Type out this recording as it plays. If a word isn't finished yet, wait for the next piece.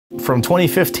From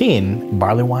 2015,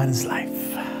 Barleywine is life.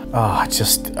 Oh,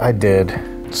 I did.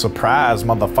 Surprise,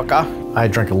 motherfucker. I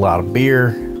drank a lot of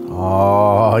beer.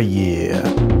 Oh, yeah.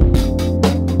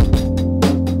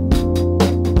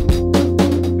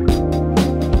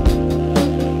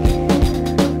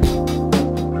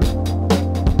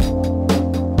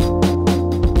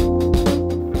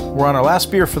 We're on our last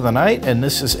beer for the night, and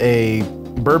this is a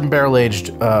bourbon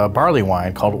barrel-aged barley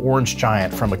wine called Orange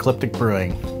Giant from Ecliptic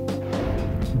Brewing.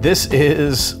 This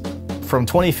is from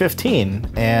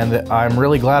 2015, and I'm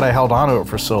really glad I held on to it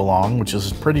for so long, which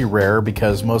is pretty rare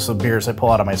because most of the beers I pull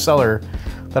out of my cellar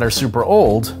that are super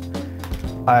old,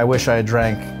 I wish I had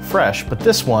drank fresh. But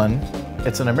this one,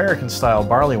 it's an American-style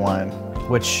barley wine,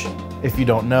 which, if you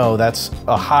don't know, that's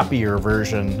a hoppier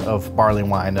version of barley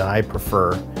wine, and I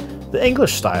prefer the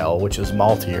English style, which is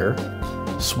maltier,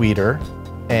 sweeter,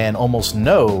 and almost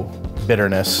no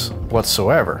bitterness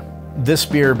whatsoever. This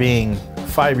beer being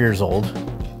 5 years old,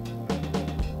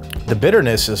 the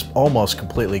bitterness is almost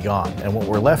completely gone, and what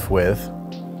we're left with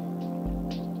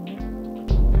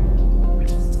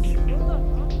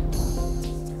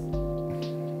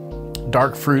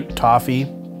dark fruit, toffee,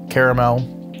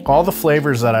 caramel, all the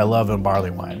flavors that I love in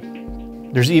barley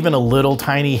wine. There's even a little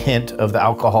tiny hint of the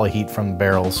alcohol heat from the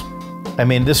barrels. I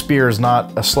mean, this beer is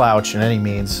not a slouch in any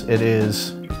means. It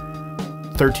is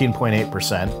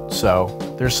 13.8%, so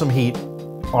there's some heat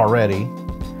already.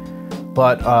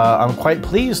 But I'm quite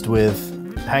pleased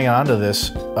with hanging on to this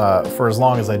for as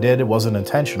long as I did. It wasn't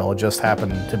intentional, it just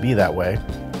happened to be that way.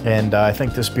 And I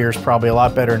think this beer is probably a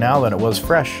lot better now than it was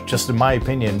fresh, just in my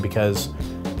opinion, because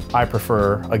I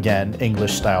prefer, again,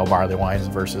 English-style barley wines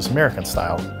versus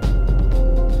American-style.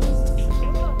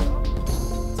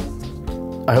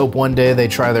 I hope one day they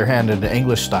try their hand at an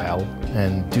English style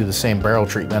and do the same barrel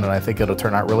treatment, and I think it'll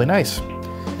turn out really nice.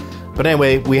 But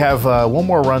anyway, we have one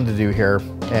more run to do here,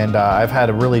 and I've had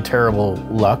a really terrible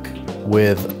luck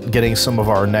with getting some of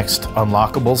our next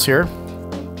unlockables here.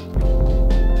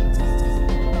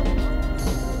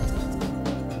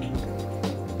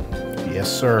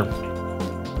 Yes, sir.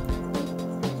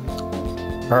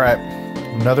 All right,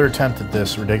 another attempt at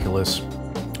this ridiculous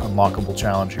unlockable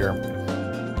challenge here.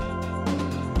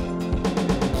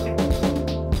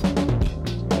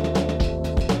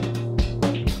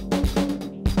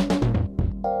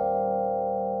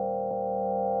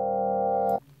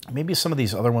 Maybe some of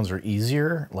these other ones are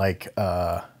easier, like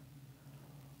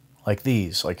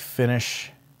these, like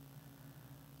finish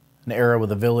an era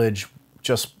with a village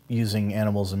just using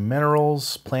animals and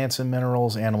minerals, plants and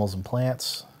minerals, animals and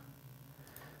plants.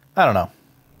 I don't know.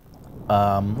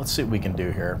 Let's see what we can do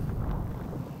here.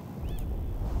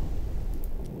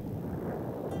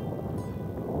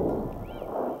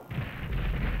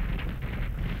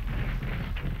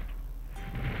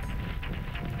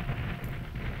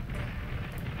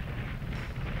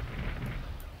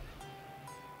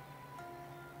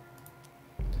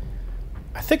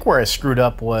 I think where I screwed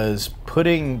up was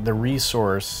putting the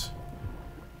resource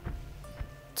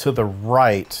to the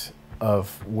right of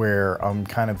where I'm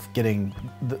kind of getting...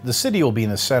 The city will be in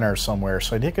the center somewhere,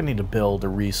 so I think I need to build a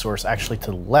resource actually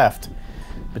to the left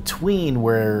between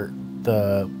where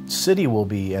the city will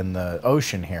be and the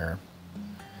ocean here.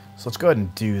 So let's go ahead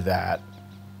and do that.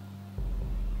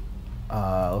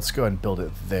 Let's go ahead and build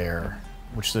it there,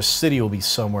 which the city will be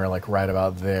somewhere like right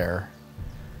about there.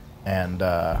 And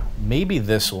maybe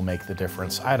this will make the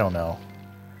difference. I don't know.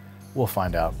 We'll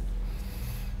find out.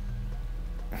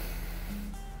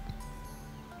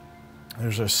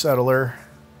 There's our settler.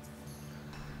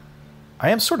 I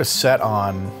am sort of set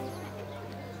on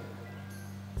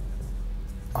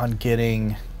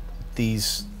getting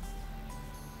these.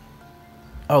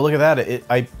 Oh, look at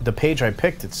that! The page I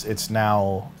picked, it's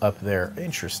now up there.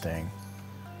 Interesting.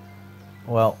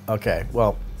 Well, okay.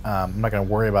 Well, I'm not going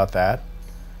to worry about that.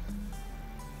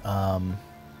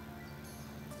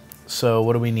 So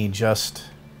what do we need? Just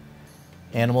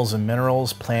animals and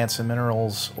minerals, plants and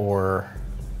minerals, or...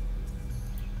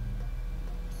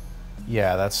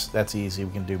 Yeah, that's easy.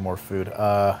 We can do more food.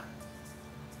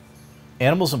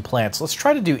 Animals and plants. Let's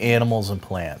try to do animals and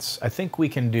plants. I think we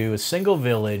can do a single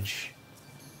village,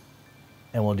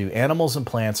 and we'll do animals and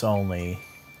plants only.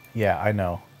 Yeah, I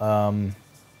know. And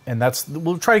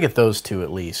we'll try to get those two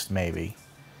at least, maybe.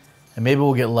 And maybe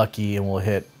we'll get lucky and we'll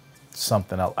hit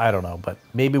something else. I don't know, but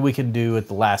maybe we can do at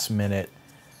the last minute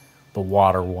the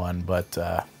water one. But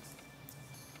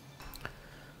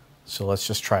so let's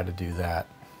just try to do that.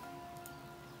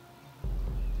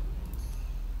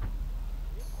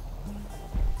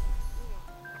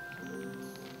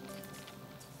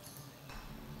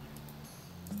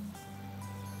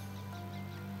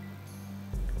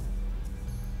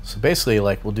 So basically,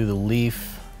 like, we'll do the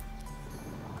leaf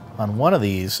on one of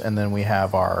these, and then we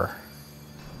have our...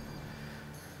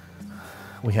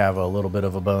 We have a little bit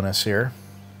of a bonus here.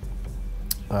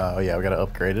 Oh yeah, we gotta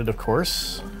upgrade it, of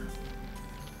course.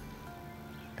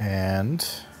 And...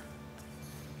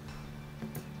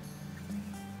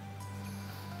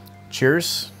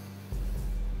 Cheers.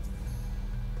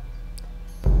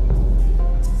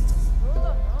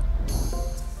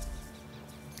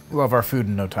 We'll have our food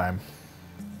in no time.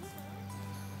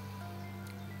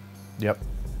 Yep.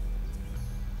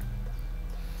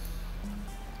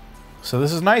 So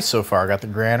this is nice so far. I got the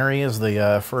granary as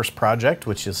the first project,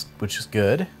 which is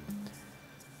good.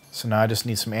 So now I just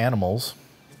need some animals.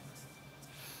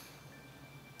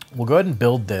 We'll go ahead and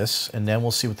build this, and then we'll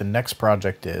see what the next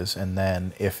project is, and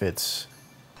then if it's...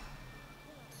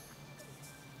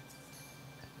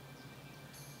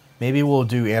 Maybe we'll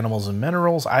do animals and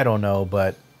minerals, I don't know,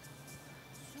 but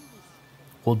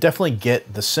we'll definitely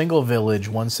get the single village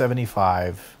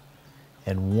 175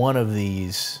 and one of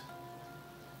these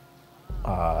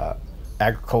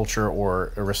agriculture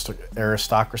or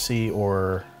aristocracy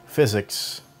or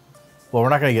physics. Well, we're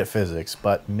not going to get physics,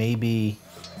 but maybe...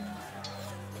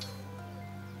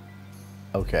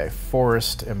 Okay,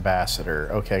 forest ambassador.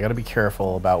 Okay, I got to be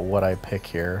careful about what I pick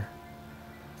here.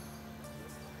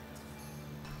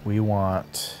 We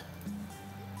want...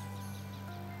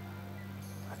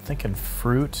 I'm thinking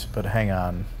fruit, but hang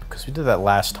on, because we did that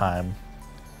last time.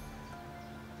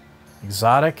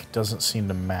 Exotic doesn't seem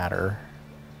to matter.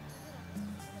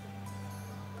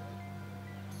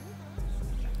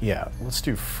 Yeah, let's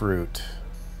do fruit.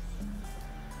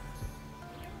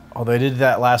 Although I did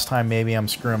that last time, maybe I'm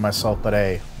screwing myself, but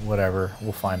hey, whatever.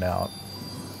 We'll find out.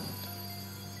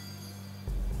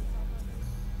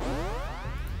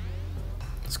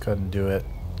 Let's go ahead and do it.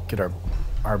 Get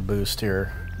our boost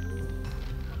here.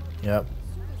 Yep.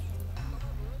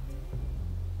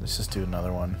 Let's just do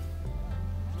another one.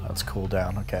 Let's cool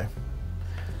down. Okay.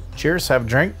 Cheers. Have a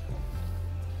drink.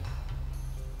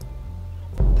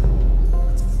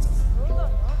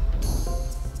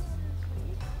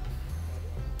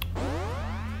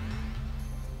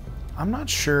 I'm not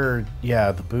sure.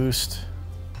 Yeah, the boost.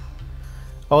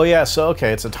 Oh yeah, so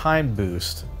okay, it's a timed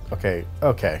boost. Okay,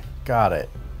 okay, got it.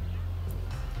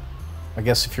 I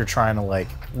guess if you're trying to like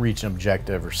reach an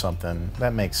objective or something,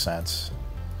 that makes sense.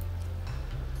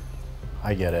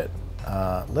 I get it.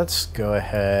 Let's go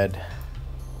ahead.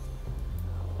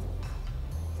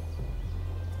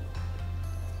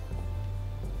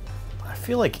 I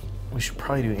feel like we should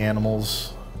probably do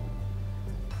animals.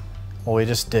 Well, we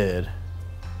just did.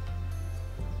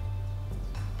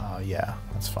 Yeah,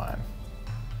 that's fine.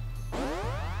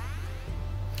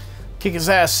 Kick his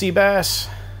ass, sea bass.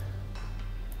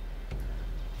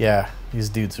 Yeah, these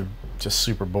dudes are just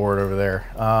super bored over there.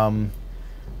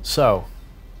 So,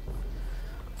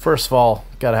 first of all,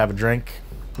 gotta have a drink.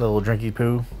 A little drinky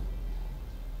poo.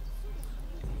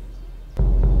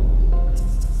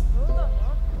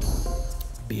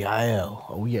 BIL.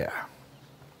 Oh yeah.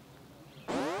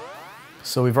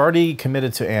 So we've already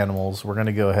committed to animals. We're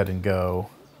gonna go ahead and go.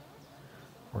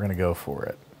 We're gonna go for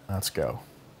it. Let's go.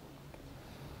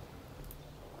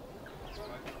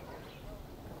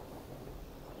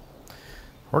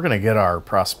 We're gonna get our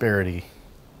prosperity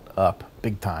up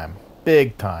big time.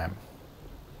 Big time.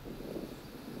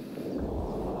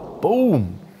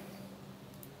 Boom.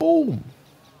 Boom.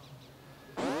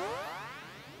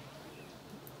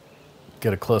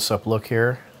 Get a close-up look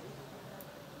here.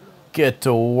 Get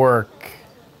to work.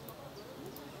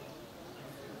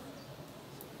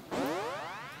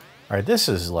 Alright, this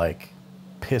is like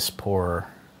piss poor.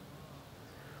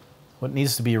 What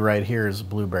needs to be right here is a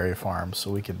blueberry farm,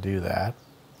 so we could do that.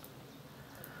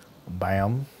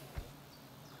 Bam.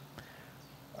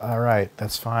 Alright,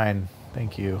 that's fine.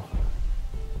 Thank you.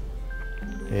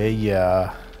 Hey,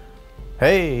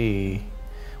 hey!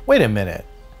 Wait a minute.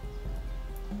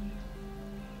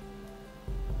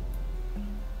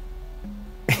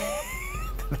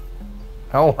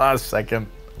 Hold on a second.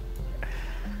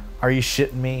 Are you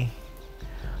shitting me?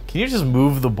 Can you just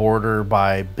move the border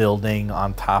by building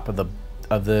on top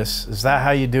of this? Is that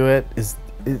how you do it? Is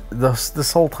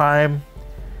this whole time?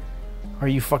 Are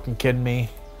you fucking kidding me?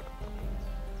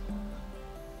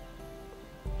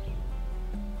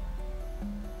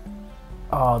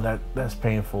 Oh, that's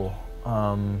painful.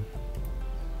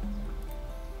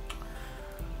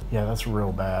 Yeah, that's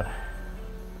real bad.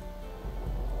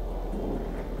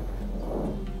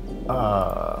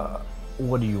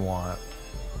 What do you want?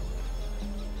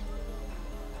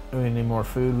 Do we need more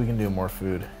food? We can do more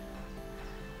food.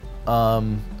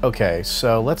 Okay,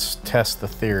 so let's test the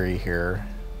theory here.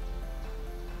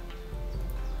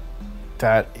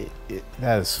 That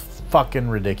is fucking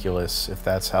ridiculous if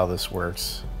that's how this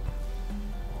works.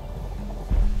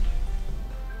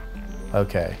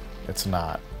 Okay, it's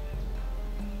not.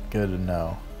 Good to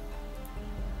know.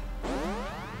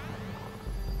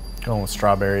 Going with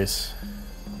strawberries.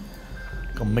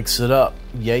 Go mix it up.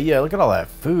 Yeah, yeah, look at all that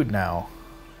food now.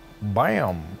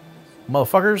 Bam.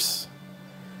 Motherfuckers.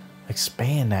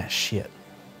 Expand that shit.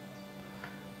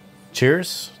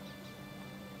 Cheers.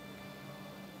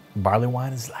 Barley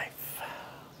wine is life.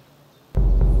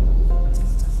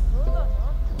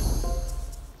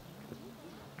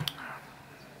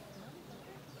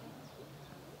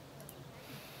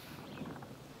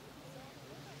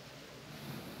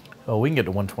 Oh, we can get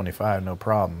to 125, no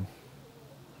problem.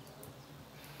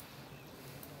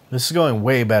 This is going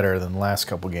way better than the last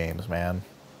couple games, man.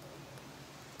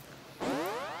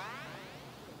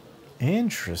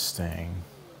 Interesting.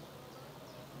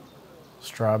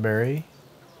 Strawberry.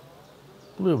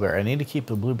 Blueberry. I need to keep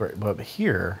the blueberry, but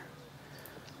here,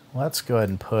 let's go ahead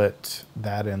and put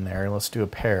that in there. Let's do a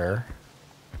pear.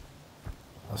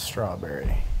 A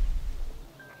strawberry.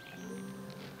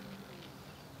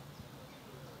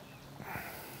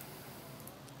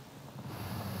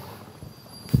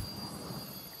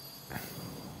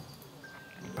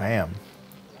 Bam.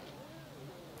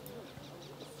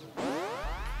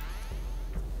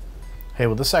 Hey,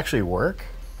 will this actually work?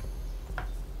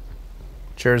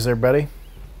 Cheers, everybody.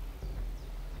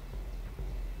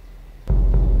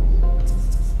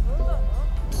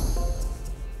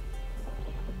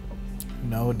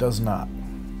 No, it does not.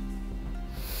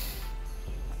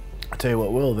 I'll tell you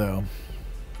what will, though.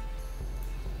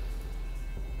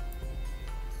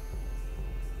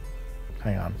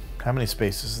 Hang on. How many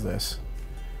spaces is this?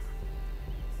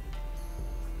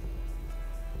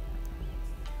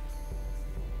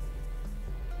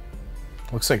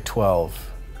 Looks like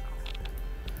 12.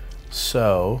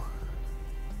 So,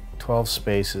 12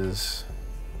 spaces.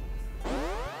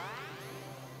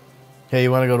 Hey,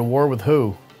 you want to go to war with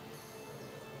who?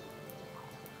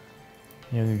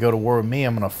 You can go to war with me,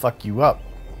 I'm going to fuck you up.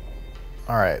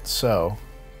 Alright, so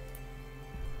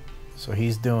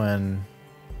he's doing,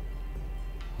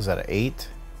 was that an 8?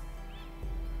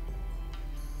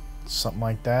 Something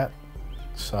like that.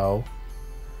 So,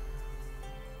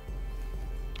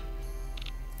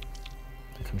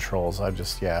 controls,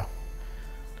 yeah.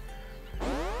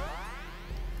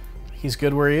 He's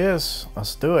good where he is.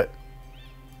 Let's do it.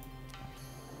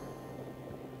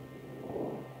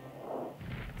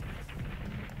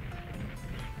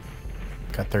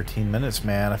 Got 13 minutes,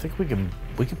 man. I think we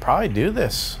could probably do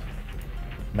this.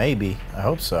 Maybe. I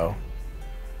hope so.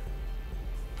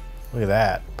 Look at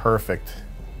that. Perfect.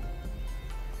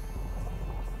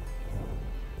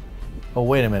 Oh,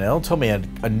 wait a minute. Don't tell me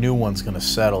a new one's going to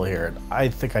settle here. I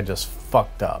think I just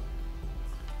fucked up.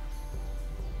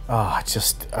 Oh,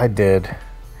 I did.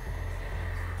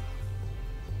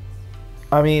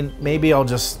 I mean, maybe I'll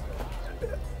just...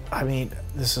 I mean,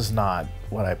 this is not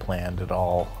what I planned at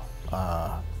all.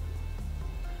 Or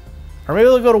maybe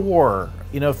they'll go to war.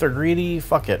 You know, if they're greedy,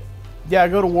 fuck it. Yeah,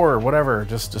 go to war, whatever.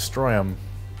 Just destroy them.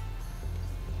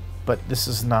 But this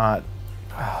is not...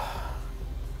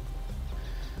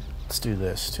 Let's do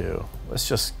this too. Let's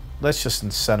just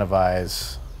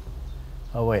incentivize.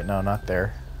 Oh wait, no, not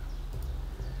there.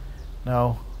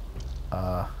 No.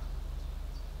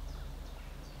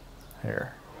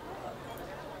 Here.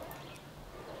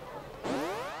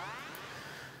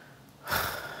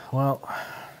 Well,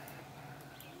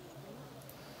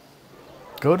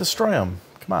 go destroy them.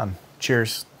 Come on.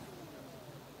 Cheers.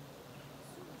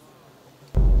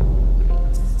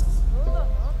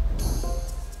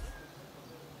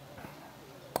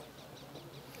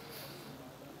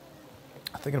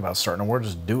 Thinking about starting a war,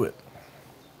 just do it.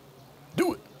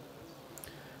 Do it.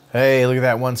 Hey, look at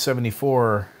that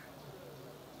 174.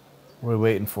 What are we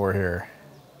waiting for here?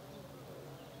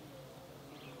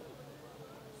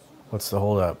 What's the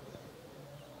holdup?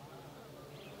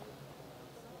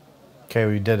 Okay,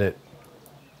 we did it.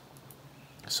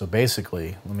 So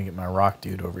basically, let me get my rock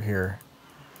dude over here.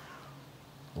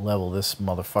 Level this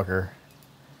motherfucker.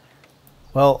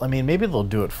 Well, I mean, maybe they'll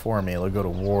do it for me. They'll go to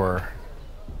war.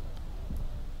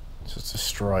 Just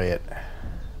destroy it.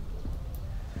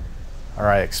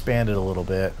 Alright, expand it a little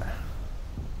bit.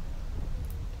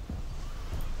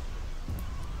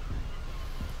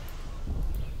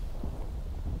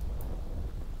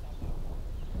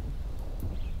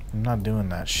 I'm not doing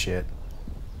that shit.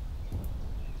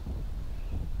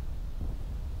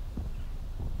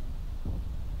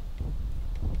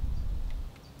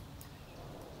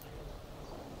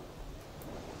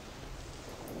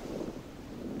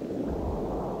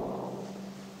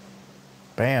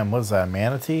 Bam, what is that,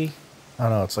 manatee? Oh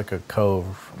no, it's like a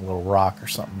cove, a little rock or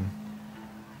something.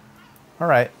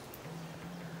 Alright.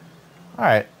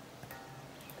 Alright.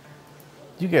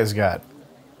 You guys got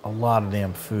a lot of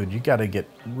damn food. You gotta get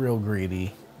real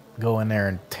greedy. Go in there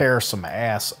and tear some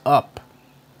ass up.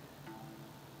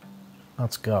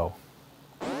 Let's go.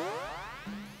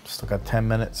 Still got 10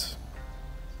 minutes.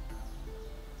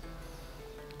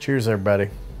 Cheers,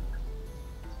 everybody.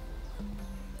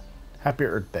 Happy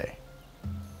Earth Day.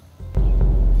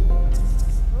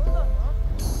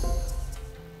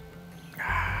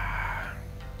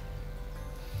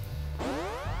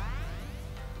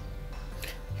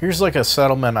 Here's like a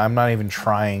settlement I'm not even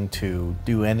trying to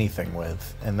do anything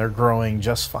with, and they're growing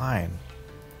just fine.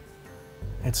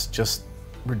 It's just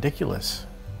ridiculous.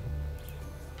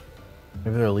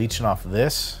 Maybe they're leeching off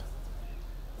this.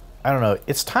 I don't know.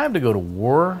 It's time to go to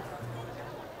war.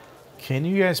 Can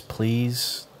you guys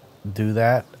please do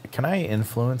that? Can I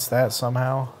influence that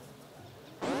somehow?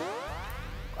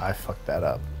 I fucked that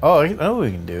up. Oh, I know what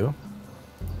we can do.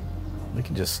 We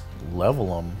can just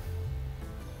level them.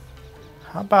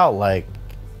 How about like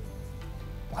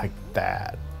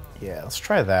that? Yeah, let's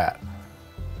try that.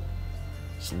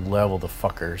 Just level the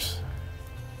fuckers.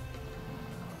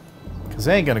 Because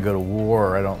they ain't gonna go to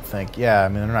war, I don't think. Yeah, I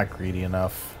mean, they're not greedy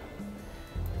enough.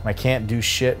 I can't do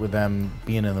shit with them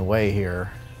being in the way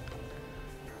here.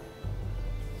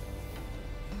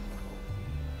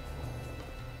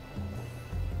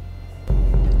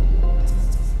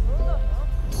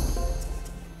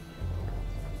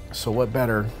 So what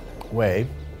better way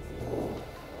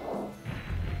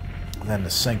than to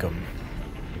sink them?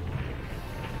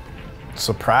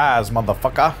 Surprise,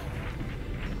 motherfucker.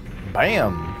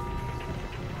 Bam.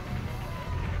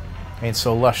 Ain't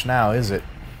so lush now, is it?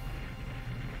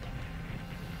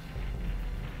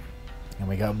 And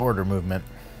we got border movement.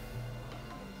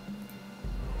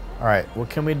 Alright, what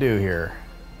can we do here?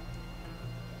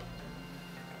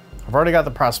 I've already got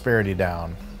the prosperity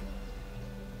down.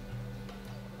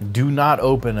 Do not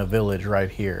open a village right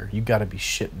here. You gotta be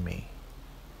shitting me.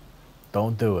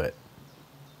 Don't do it.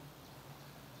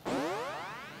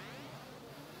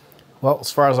 Well, as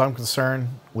far as I'm concerned,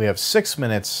 we have 6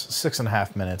 minutes,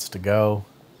 6.5 minutes to go.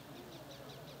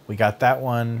 We got that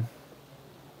one.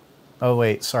 Oh,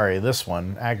 wait, sorry, this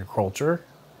one, agriculture.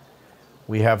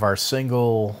 We have our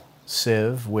single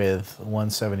sieve with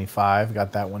 175.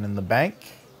 Got that one in the bank.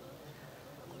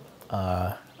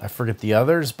 I forget the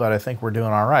others, but I think we're doing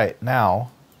all right.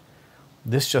 Now,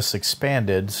 this just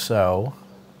expanded, so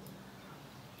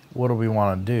what do we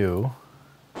want to do?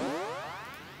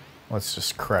 Let's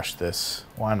just crush this.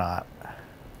 Why not?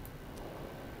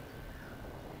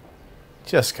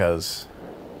 Just 'cause.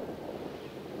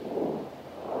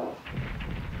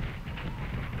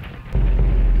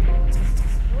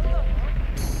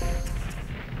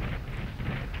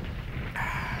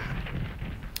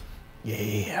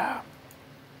 Yeah.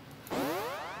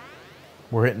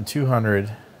 We're hitting 200.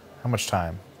 How much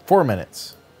time? 4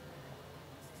 minutes.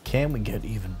 Can we get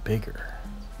even bigger?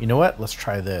 You know what? Let's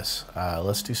try this.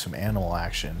 Let's do some animal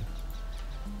action.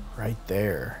 Right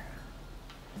there.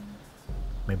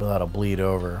 Maybe that'll bleed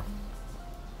over.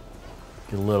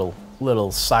 Get a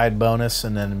little side bonus,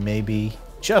 and then maybe,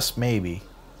 just maybe,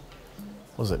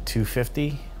 what was it,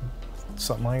 250?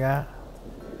 Something like that?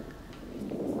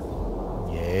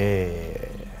 Yeah.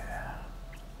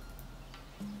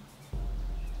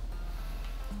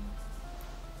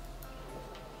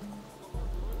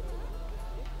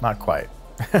 Not quite.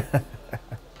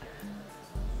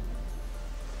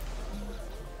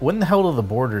 When the hell do the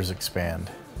borders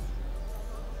expand?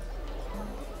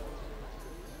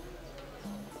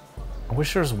 I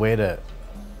wish there was a way to...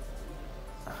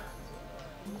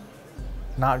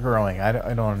 Not growing. I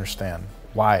don't understand.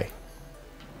 Why?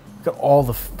 Look at all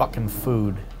the fucking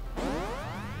food.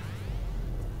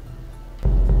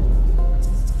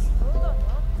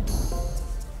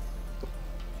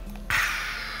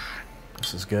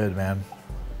 This is good, man.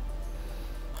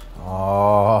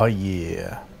 Oh,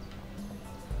 yeah.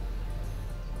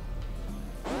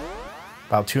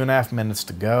 About 2.5 minutes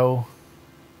to go.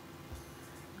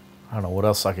 I don't know what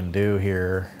else I can do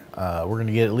here. We're going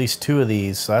to get at least 2 of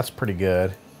these, so that's pretty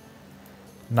good.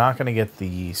 Not going to get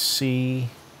the sea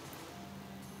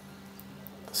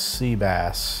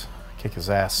bass. Kick his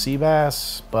ass, sea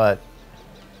bass, but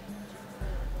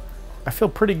I feel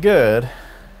pretty good.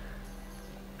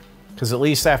 Because at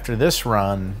least after this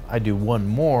run, I do one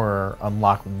more,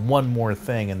 unlock one more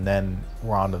thing, and then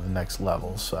we're on to the next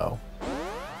level. So,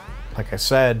 like I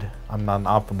said, I'm not an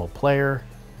optimal player.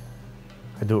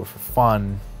 I do it for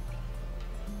fun.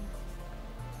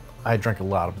 I drink a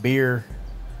lot of beer.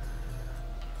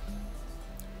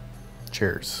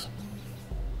 Cheers.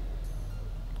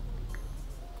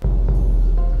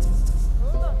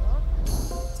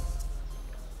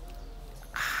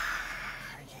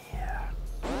 Yeah.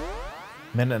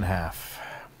 Minute and a half.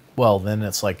 Well, then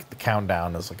it's like the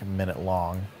countdown is like a minute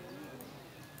long.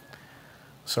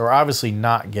 So we're obviously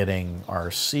not getting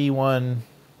our C one,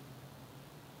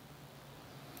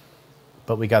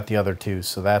 but we got the other two,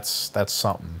 so that's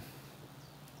something.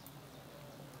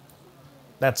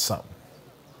 That's something.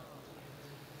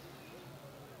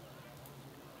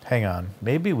 Hang on,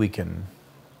 maybe we can,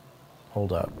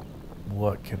 hold up.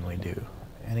 What can we do?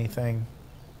 Anything?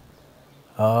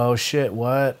 Oh shit,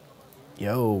 what?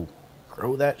 Yo,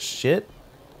 grow that shit?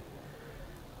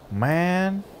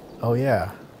 Man. Oh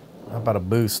yeah. How about a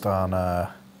boost on,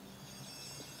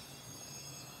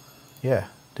 yeah,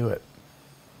 do it.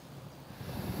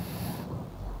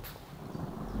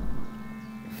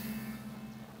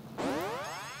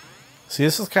 See,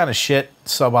 this is kind of shit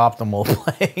suboptimal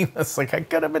playing. It's like, I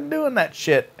could have been doing that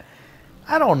shit.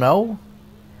 I don't know.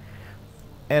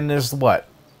 And there's what?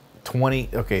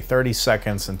 30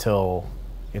 seconds until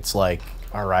it's like,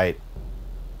 all right,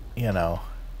 you know.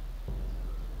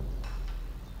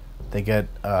 They get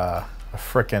a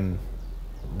frickin',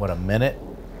 what, a minute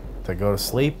to go to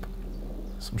sleep?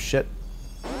 Some shit.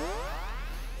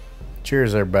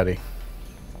 Cheers, everybody.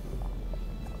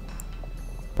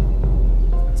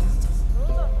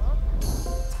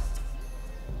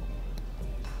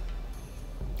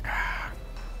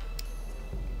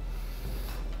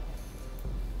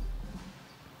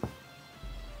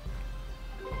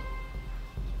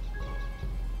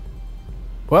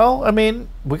 Well, I mean,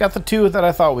 we got the two that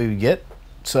I thought we would get,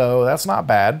 so that's not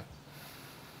bad.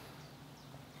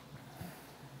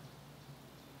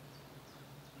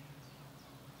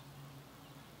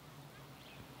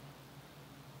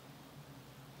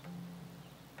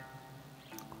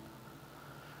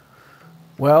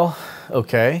 Well,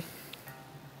 okay.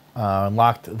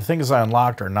 Unlocked. The things I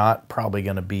unlocked are not probably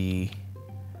going to be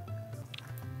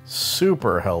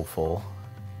super helpful.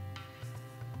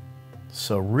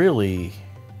 So really,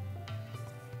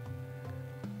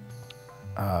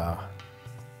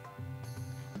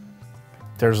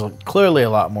 there's clearly a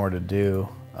lot more to do.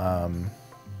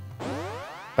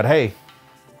 But hey,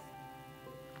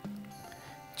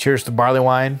 cheers to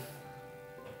Barleywine.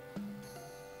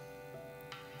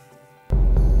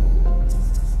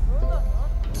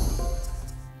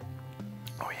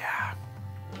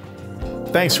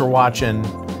 Thanks for watching.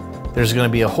 There's going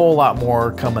to be a whole lot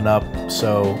more coming up,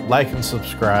 so like and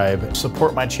subscribe.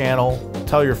 Support my channel.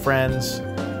 Tell your friends.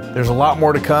 There's a lot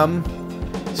more to come,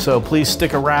 so please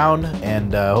stick around,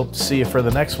 and hope to see you for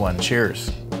the next one.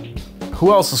 Cheers.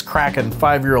 Who else is cracking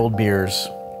 5-year-old beers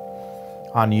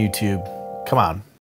on YouTube? Come on.